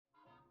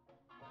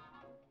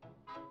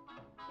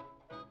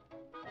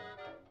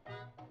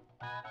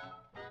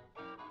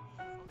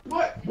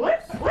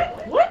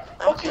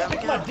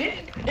Suck my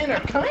dick in her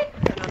cunt.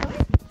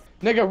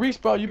 Nigga, Reis,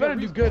 bro, you better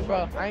do good,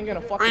 bro. I ain't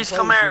gonna fucking Reis, play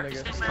come with here. you,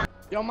 nigga.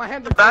 Yo, my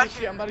hands are Back. cold as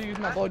shit. I'm about to use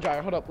my blow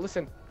dryer. Hold up,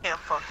 listen. Can't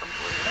fuck them,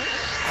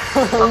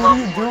 What are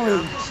you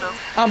doing?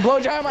 I'm blow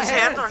drying my His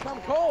hands. hands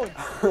I'm cold.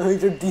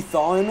 You're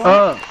de-thawing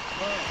them?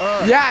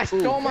 Yeah, I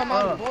stole my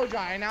mom's blow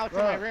dryer and now it's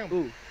in my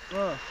room.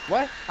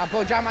 What? I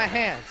blow dry my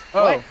hands.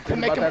 What? To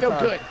make him feel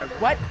good.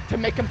 What? To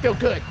make him feel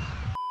good.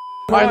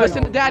 Alright,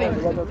 listen to daddy.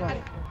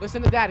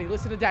 Listen to daddy.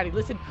 Listen to daddy.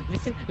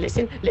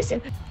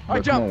 Listen.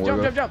 Alright, jump. You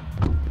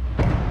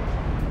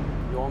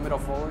want me to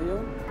follow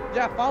you?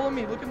 Yeah, follow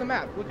me. Look at the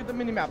map. Look at the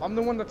mini map. I'm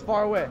the one that's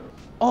far away.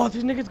 Oh,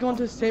 this nigga's going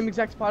to the same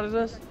exact spot as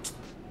us?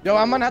 Yo,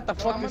 I'm gonna have to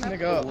fuck this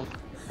nigga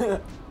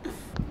up.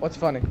 What's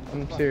funny?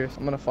 I'm serious.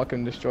 I'm gonna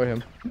fucking destroy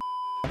him.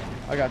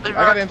 I got you.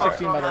 I got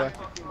M16 by the way.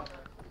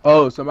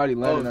 Oh, somebody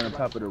landed on the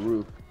top of the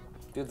roof.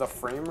 Dude, the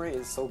frame rate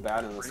is so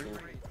bad in this game.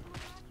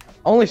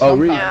 Only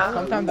sometimes. Yeah.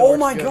 Sometimes it Oh works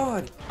my good.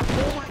 god!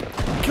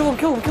 Kill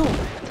him!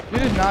 You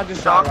did not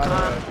just die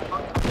right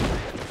away.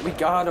 We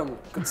got him.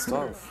 Good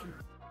stuff.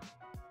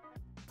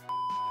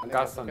 I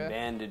got some Okay.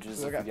 bandages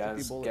So I if got you guys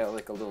 50 bullets. get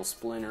like a little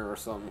splinter or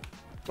something.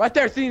 Right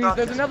there, see,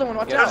 there's another one.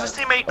 Watch There's out. his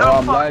teammate. Oh,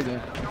 I'm fuck.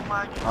 lagging. You're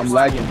lagging. I'm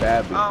lagging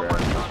badly, Oh bro.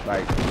 my God.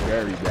 Like,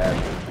 very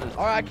badly.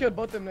 Alright, I killed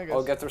both them niggas.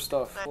 Oh, get their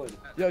stuff. Good.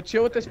 Yo,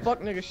 chill with this fuck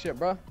nigga shit,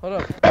 bro. Hold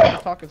up. I'm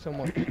talking to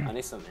someone. I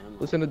need some ammo.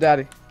 Listen to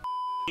daddy.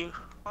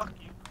 Fuck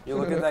you. You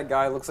look at that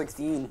guy, looks like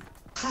Dean.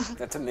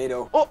 That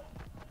tomato. Oh!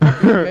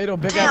 Tomato,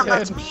 big Damn, ass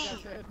that's head.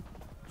 me.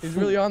 He's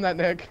really on that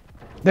neck.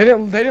 They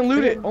didn't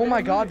loot it. Oh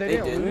my god, they They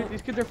didn't loot didn't? it.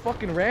 These kids are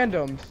fucking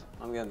randoms.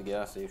 I'm getting the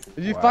gas station.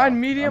 If you Wow, find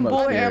medium I'm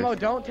bullet upstairs. ammo,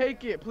 don't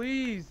take it,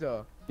 please.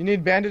 You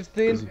need bandage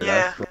thing?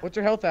 Yeah. What's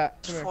your health at?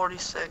 It's Come here.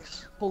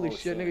 46. Holy Oh, shit,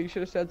 shit. nigga, you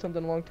should have said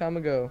something a long time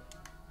ago.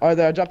 Alright,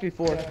 there, I dropped you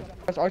 4.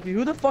 That's Arky.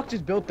 Who the fuck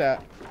just built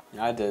that?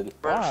 I did.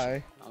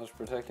 Why? I was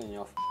protecting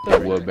y'all.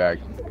 Wood back.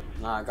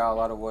 Nah, I got a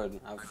lot of wood.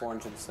 I have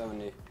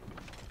 470.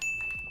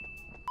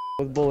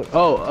 With bullets.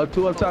 Oh,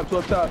 two up top.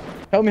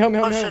 Help me.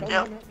 Oh shit,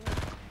 yeah.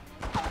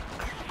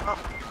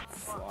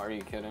 Are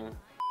you kidding?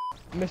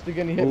 Missed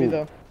again, he hit me Ooh.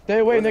 though. Stay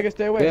away, nigga,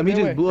 stay away. Damn, he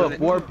stay just away. blew up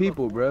 4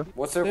 people, bro.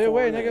 What's their Stay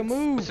away, nigga,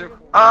 coordinates? move.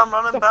 I'm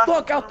running The back.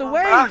 fuck out the I'm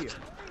way! back.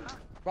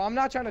 Bro, I'm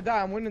not trying to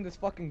die. I'm winning this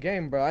fucking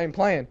game, bro. I ain't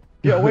playing.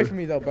 Get away from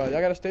me though, bro.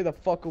 Y'all gotta stay the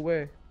fuck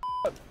away.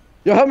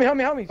 Yo, help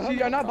me. See,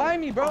 you're not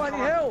buying me, bro. I need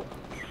help.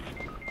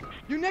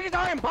 You niggas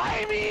aren't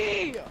buying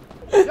me!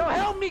 Yo,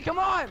 help me, come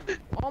on!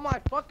 Oh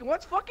my fucking,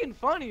 what's fucking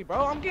funny,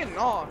 bro? I'm getting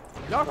off.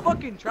 Y'all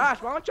fucking trash.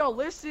 Why don't y'all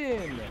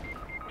listen?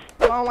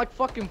 I don't like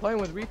fucking playing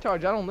with retards.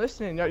 I don't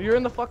listen. You're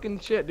in the fucking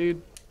shit,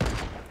 dude.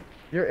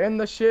 You're in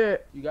the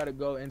shit. You gotta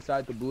go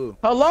inside the blue.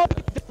 Hello,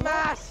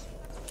 dumbass!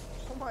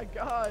 Oh my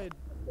god.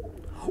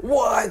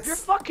 What? You're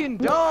fucking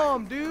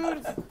dumb,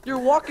 dude. You're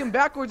walking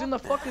backwards in the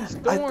fucking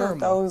storm. I thought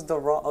that was the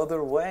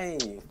other way.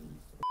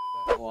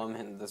 Well, I'm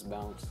hitting this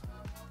bounce.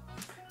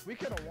 We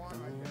could have won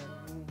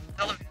right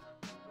there.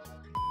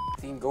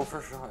 Dean, go for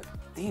a shot.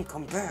 Dean,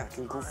 come back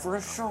and go for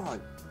a shot.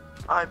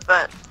 I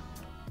bet.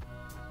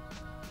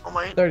 Oh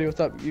my. 30, what's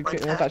up? You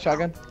want that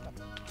shotgun?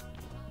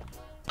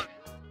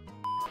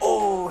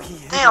 Oh, he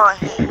hit Damn, I it.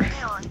 hit it.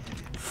 Damn, I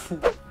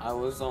hit it. I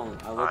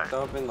looked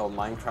up in the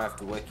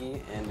Minecraft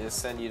wiki, and it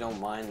said you don't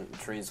mine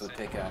trees with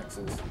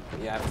pickaxes.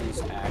 You have to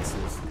use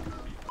axes.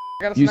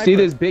 I got a You see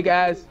sniper. this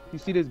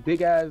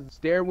big ass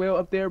stairwell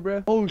up there,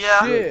 bro? Oh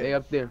Yeah. shit.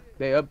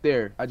 They up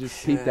there. I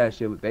just peeped that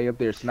shit. They up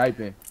there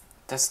sniping.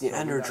 That's the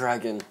Ender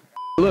Dragon.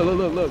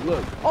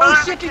 Look.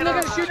 Oh shit, these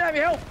niggas shooting at me.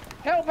 Help!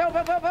 Help!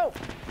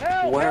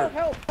 Where?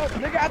 Help!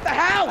 Nigga at the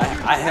house!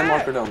 I hit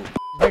markered him.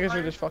 Niggas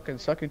are just fucking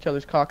sucking each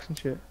other's cocks and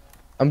shit.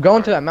 I'm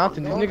going to that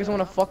mountain. These niggas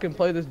wanna fucking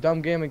play this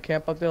dumb game and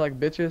camp up there like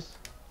bitches.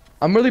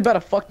 I'm really about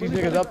to fuck these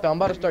niggas up though. I'm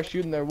about to start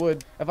shooting their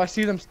wood. If I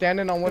see them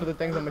standing on one of the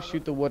things, I'm gonna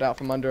shoot the wood out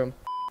from under them.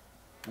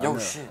 Yo,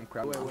 shit.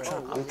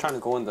 I'm trying to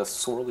go in the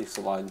swirly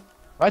slide.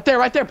 Right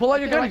there. Pull out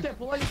your gun.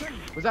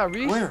 Was that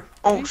Reis? Where?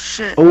 Oh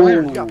shit.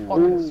 You got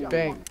fucking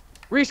spanked.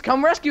 Reis,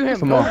 come rescue him.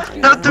 Come on.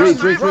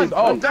 There's Reis. three-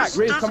 Oh, there's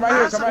Reis, come right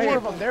here. massive Four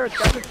of them.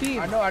 That's a team.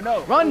 I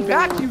know. Run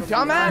back, you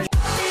dumbass.